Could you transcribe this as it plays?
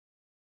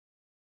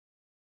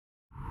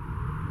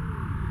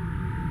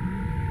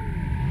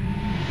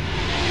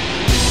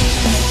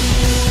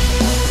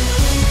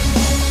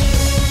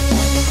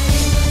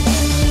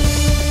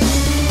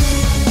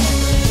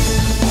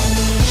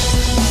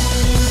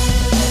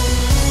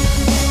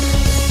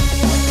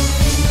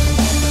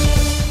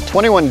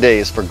21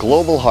 Days for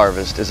Global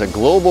Harvest is a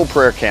global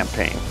prayer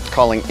campaign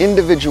calling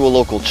individual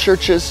local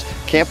churches,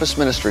 campus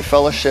ministry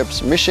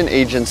fellowships, mission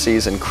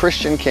agencies, and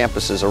Christian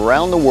campuses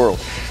around the world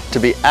to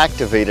be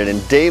activated in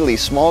daily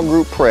small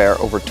group prayer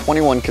over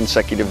 21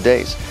 consecutive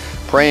days,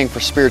 praying for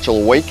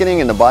spiritual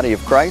awakening in the body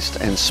of Christ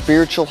and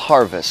spiritual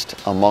harvest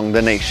among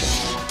the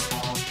nations.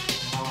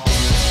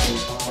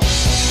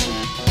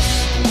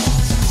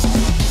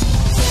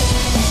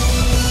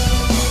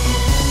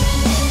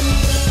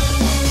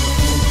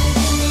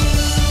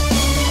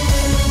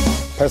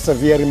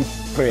 Persevering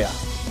prayer.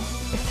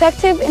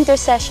 Effective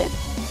intercession.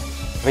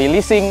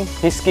 Releasing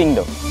His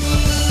kingdom.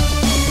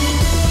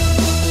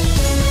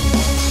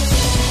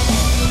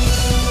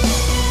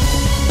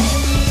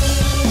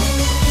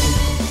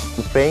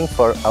 Praying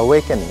for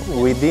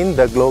awakening within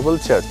the global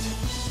church.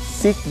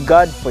 Seek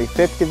God for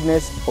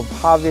effectiveness of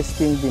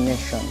harvesting the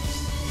nations.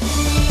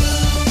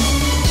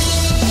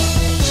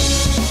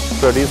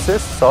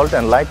 Produces salt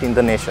and light in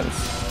the nations.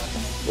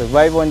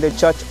 Revival in the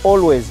church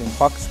always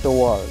impacts the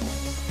world.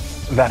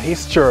 That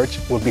His church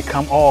will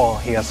become all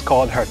He has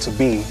called her to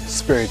be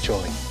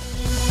spiritually.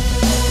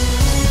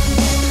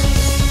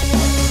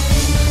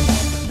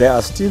 There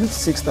are still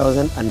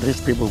 6,000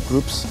 unreached people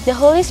groups. The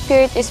Holy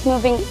Spirit is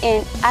moving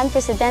in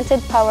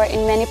unprecedented power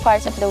in many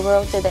parts of the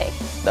world today.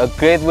 The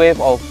great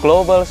wave of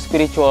global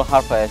spiritual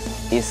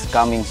harvest is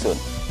coming soon.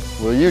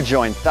 Will you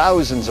join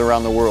thousands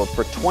around the world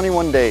for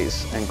 21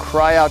 days and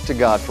cry out to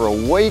God for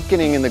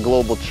awakening in the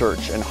global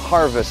church and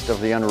harvest of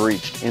the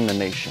unreached in the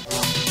nation?